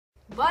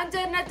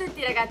Buongiorno a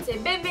tutti ragazzi e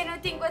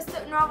benvenuti in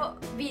questo nuovo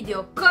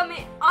video.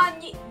 Come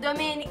ogni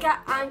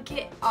domenica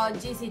anche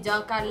oggi si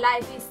gioca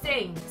Life is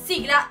Strange.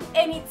 Sigla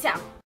e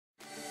iniziamo!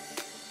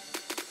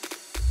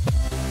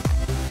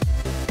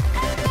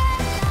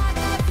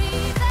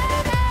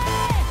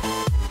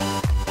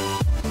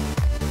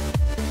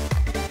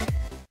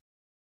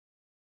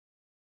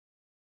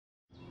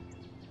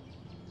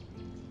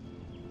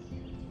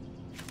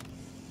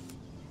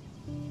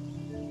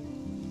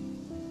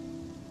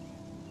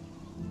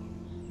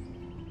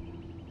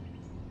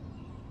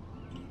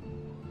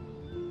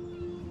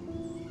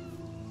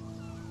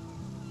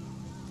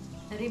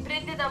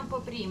 Riprende da un po'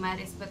 prima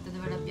rispetto a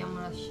dove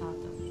l'abbiamo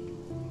lasciato.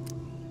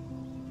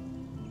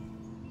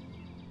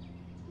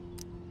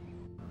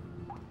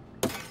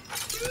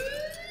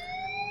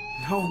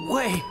 No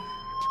way!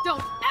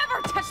 Don't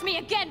ever touch me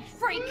again,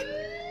 freak!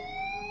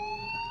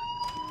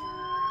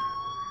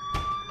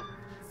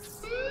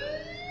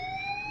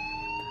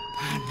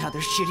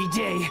 Another shitty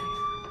day.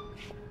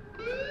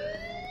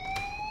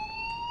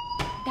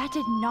 That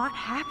did not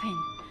happen.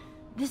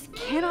 This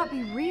cannot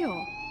be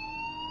real.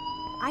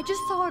 I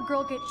just saw a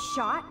girl get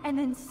shot and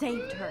then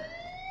saved her.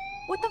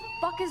 What the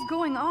fuck is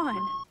going on?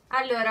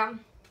 Allora,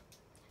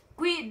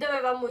 qui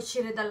dovevamo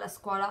uscire dalla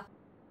scuola.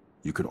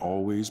 You could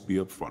always be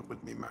upfront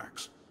with me,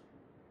 Max.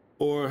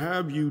 Or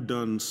have you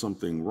done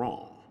something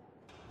wrong?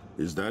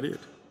 Is that it?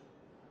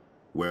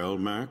 Well,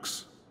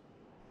 Max,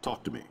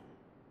 talk to me.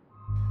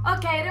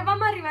 Ok,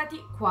 eravamo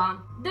arrivati qua.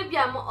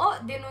 Dobbiamo o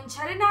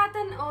denunciare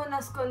Nathan o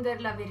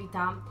nascondere la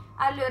verità.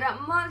 Allora,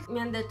 molti mi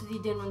hanno detto di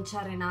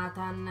denunciare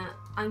Nathan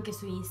anche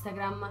su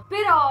Instagram.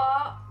 Però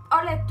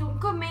ho letto un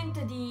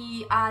commento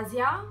di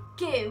Asia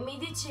che mi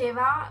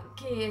diceva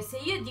che se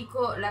io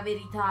dico la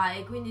verità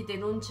e quindi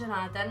denuncio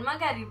Nathan,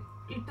 magari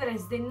il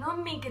preside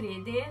non mi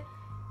crede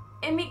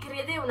e mi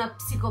crede una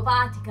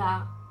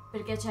psicopatica.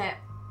 Perché c'è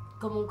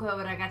comunque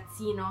un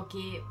ragazzino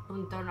che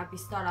punta una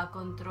pistola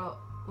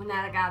contro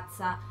una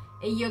ragazza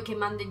e io che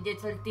mando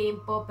indietro il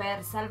tempo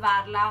per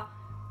salvarla,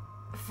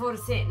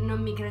 forse non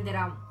mi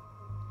crederà.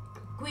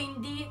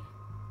 Quindi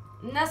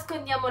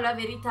nascondiamo la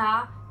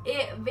verità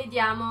e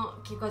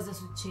vediamo che cosa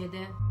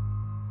succede.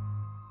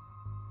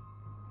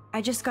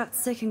 I just got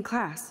sick in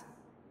class.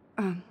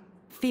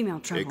 Female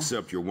trouble.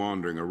 Except you're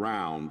wandering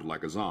around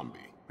like a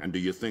zombie. And do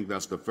you think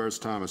that's the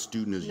first time a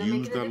student has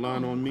used that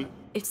line on me?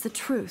 It's the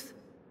truth.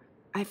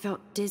 I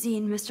felt dizzy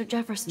in Mr.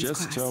 Jefferson's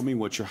class. Just tell me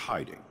what you're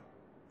hiding.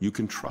 You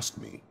can trust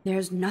me.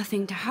 There's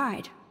nothing to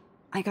hide.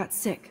 I got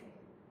sick.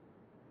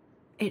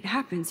 It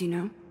happens, you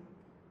know.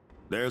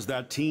 There's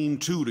that Team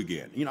Toot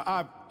again. You know,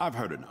 I've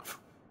heard enough.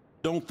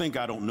 Don't think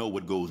I don't know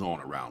what goes on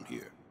around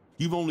here.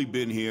 You've only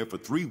been here for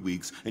 3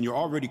 weeks and you're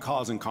already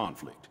causing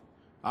conflict.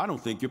 I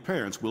don't think your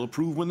parents will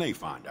approve when they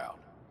find out.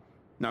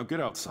 Now get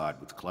outside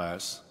with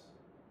class.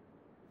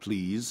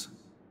 Please.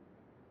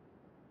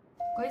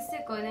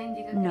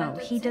 No,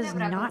 he does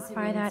not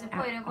buy that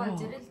at all.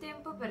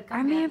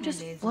 I may have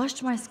just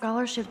flushed my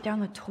scholarship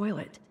down the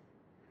toilet.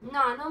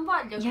 No, non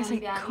voglio Yes, I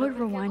cambiarlo, could perché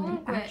rewind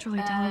and comunque,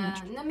 actually tell him the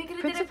truth. non mi crederebbe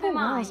Principal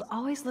mai. Wells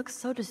always looks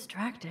so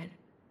distracted.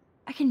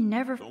 I can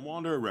never... Don't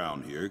wander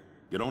around here.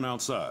 Get on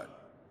outside.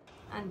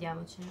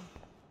 Andiamocene.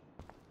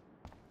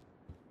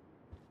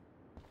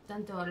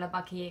 Tanto la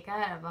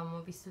bacheca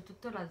avevamo visto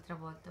tutto l'altra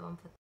volta. Avevamo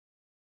fatto...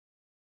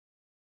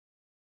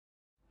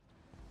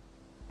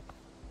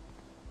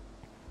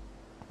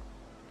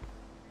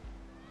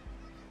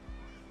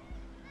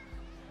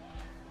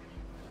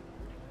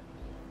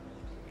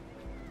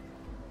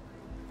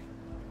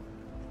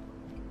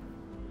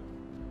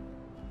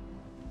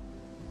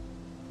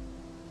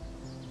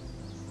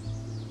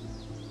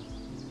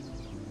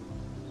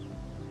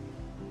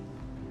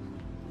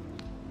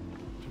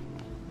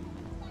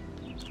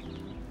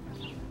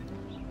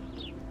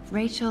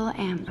 Rachel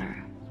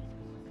Amber.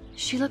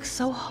 She looks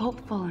so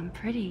hopeful and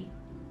pretty.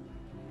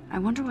 I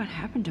wonder what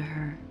happened to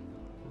her.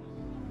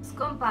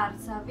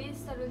 Scomparsa,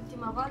 vista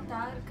l'ultima volta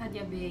a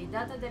Arcadia Bay,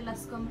 data della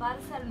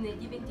scomparsa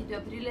lunedì 22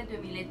 aprile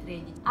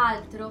 2013.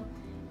 Altro,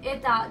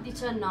 età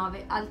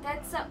 19,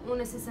 altezza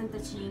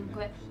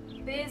 1,65,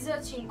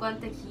 peso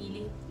 50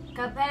 kg,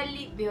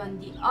 capelli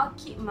biondi,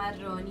 occhi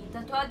marroni,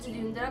 tatuaggio di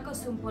un drago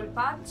su un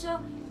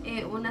polpaccio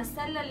e una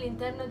stella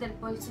all'interno del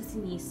polso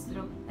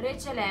sinistro.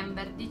 Rachel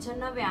Amber,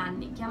 19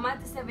 anni,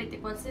 chiamate se avete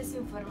qualsiasi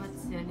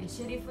informazione.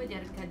 Sceriffo di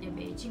Arcadia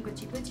Bay,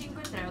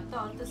 555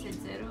 388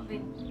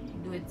 6020.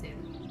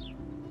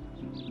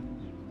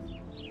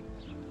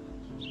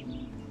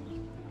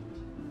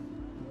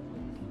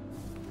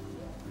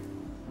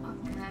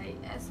 Ok,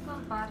 è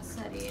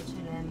scomparsa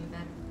Rachel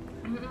Amber.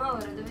 Ma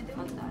ora dove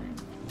devo andare?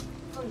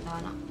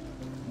 Fontana.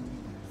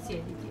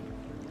 Siediti.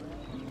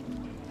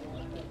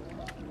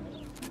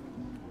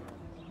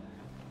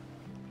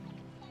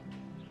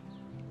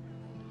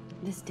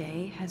 This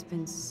day has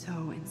been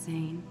so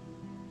insane.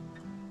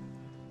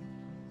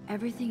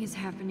 Everything is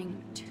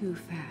happening too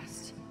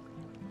fast.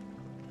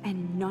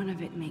 And none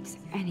of it makes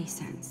any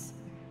sense.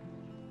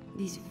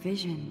 These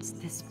visions,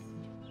 this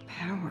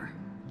power.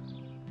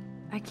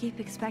 I keep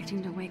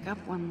expecting to wake up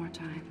one more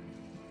time.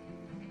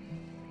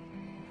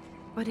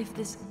 But if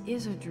this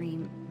is a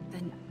dream,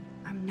 then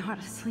I'm not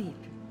asleep.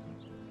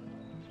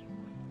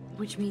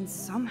 Which means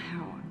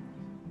somehow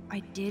I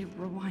did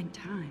rewind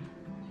time.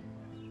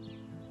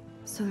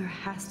 So there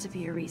has to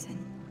be a reason.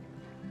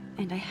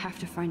 And I have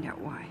to find out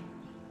why.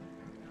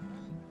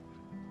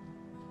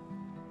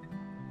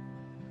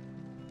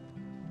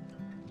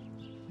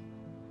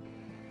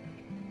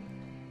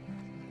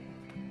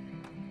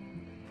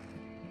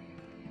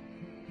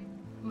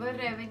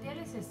 Vorrei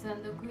vedere se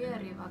stando qui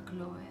arriva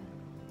Chloe.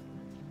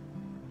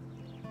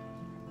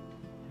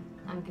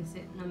 Anche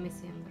se non mi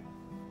sembra.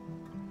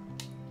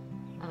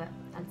 Vabbè,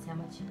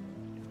 alziamoci.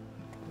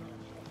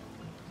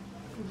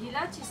 Di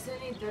là ci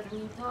sono i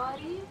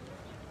dormitori,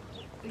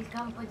 il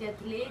campo di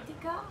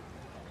atletica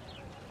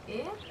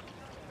e...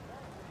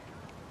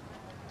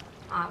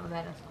 Ah,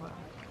 vabbè, la scuola.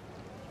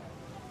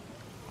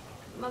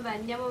 Vabbè,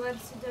 andiamo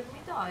verso i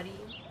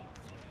dormitori.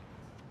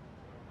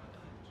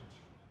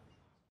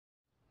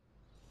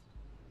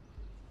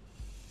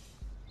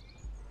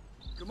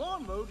 Come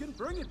on, Logan,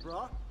 bring it,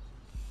 brah.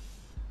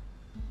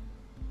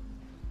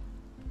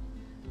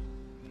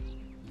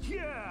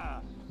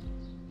 Yeah!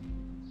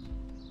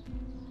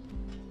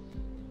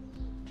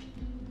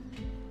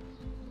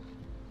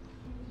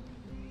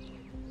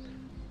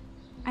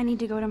 I need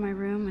to go to my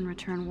room and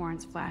return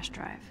Warren's flash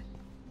drive.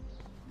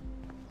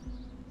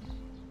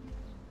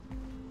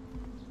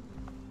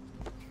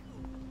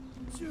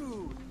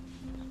 Dude!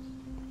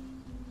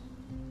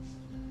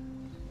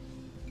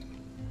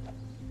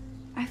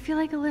 I feel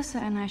like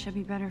Alyssa and I should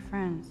be better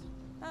friends.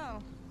 Oh.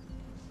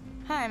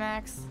 Hi,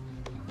 Max.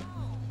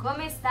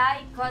 Come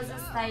stai? Cosa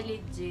stai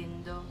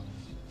leggendo?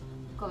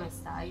 Come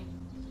stai?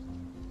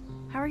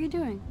 How are you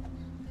doing?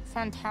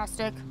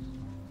 Fantastic.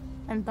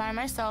 I'm by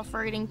myself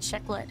reading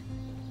chick lit.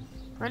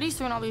 Pretty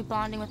soon I'll be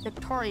bonding with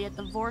Victoria at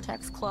the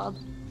Vortex Club.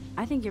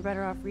 I think you're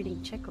better off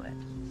reading chick lit.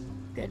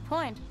 Good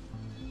point.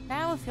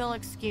 Now if you'll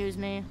excuse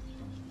me.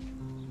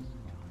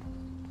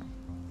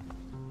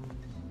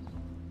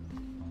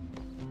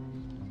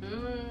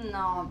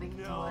 No,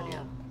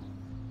 Victoria.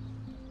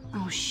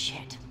 Oh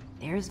shit.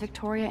 There's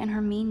Victoria and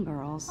her mean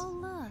girls. Oh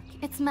look,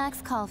 it's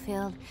Max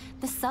Caulfield,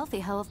 the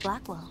selfie hoe of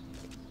Blackwell.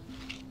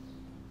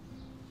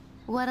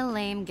 What a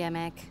lame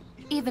gimmick.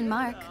 Even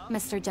Mark,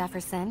 Mr.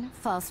 Jefferson,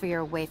 falls for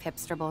your waif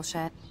hipster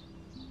bullshit.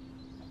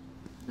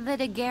 The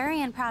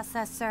Daguerrean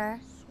process, sir.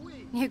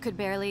 You could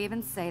barely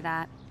even say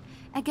that.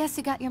 I guess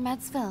you got your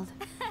meds filled.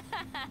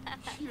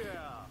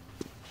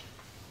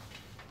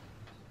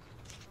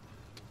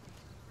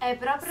 È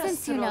proprio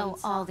Since you know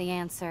stronza. all the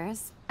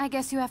answers, I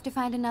guess you have to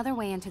find another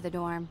way into the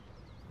dorm.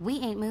 We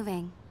ain't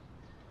moving.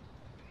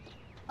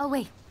 Oh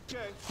wait,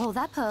 hold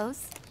that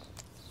pose.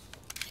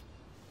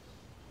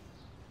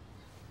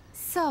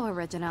 So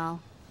original.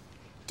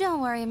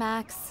 Don't worry,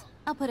 Max.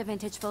 I'll put a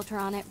vintage filter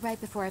on it right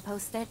before I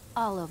post it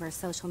all over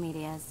social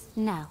medias.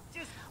 Now,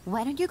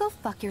 why don't you go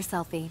fuck your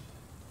selfie?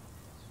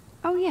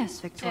 Oh yes,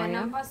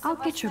 Victoria. non posso I'll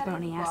get your passare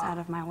bony ass qua. out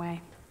of my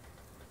way.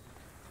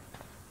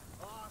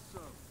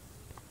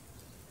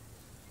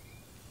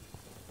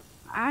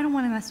 I don't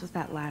want to mess with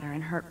that ladder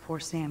and hurt poor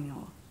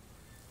Samuel.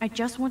 I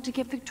just want to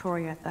get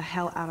Victoria the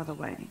hell out of the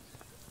way.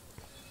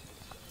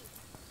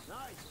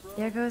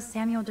 There goes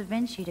Samuel da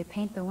Vinci to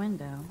paint the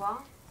window. Qua?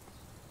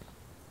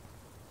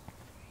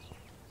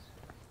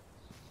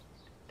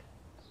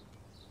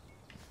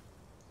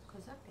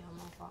 Cosa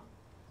abbiamo qua?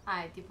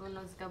 Ah, è tipo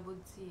uno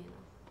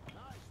sgabuzzino.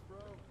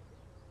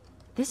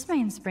 This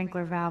main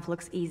sprinkler valve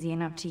looks easy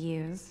enough to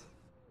use.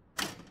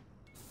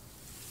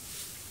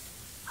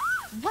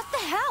 What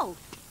the hell?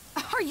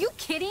 Are you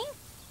kidding?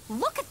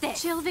 Look at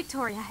this! Chill,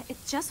 Victoria.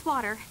 It's just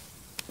water.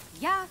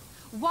 Yeah,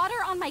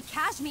 water on my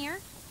cashmere.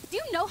 Do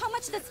you know how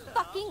much this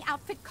fucking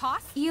outfit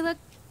costs? You look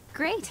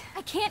great.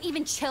 I can't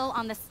even chill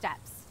on the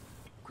steps.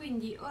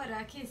 Quindi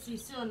ora che si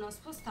sono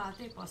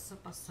spostate posso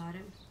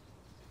passare.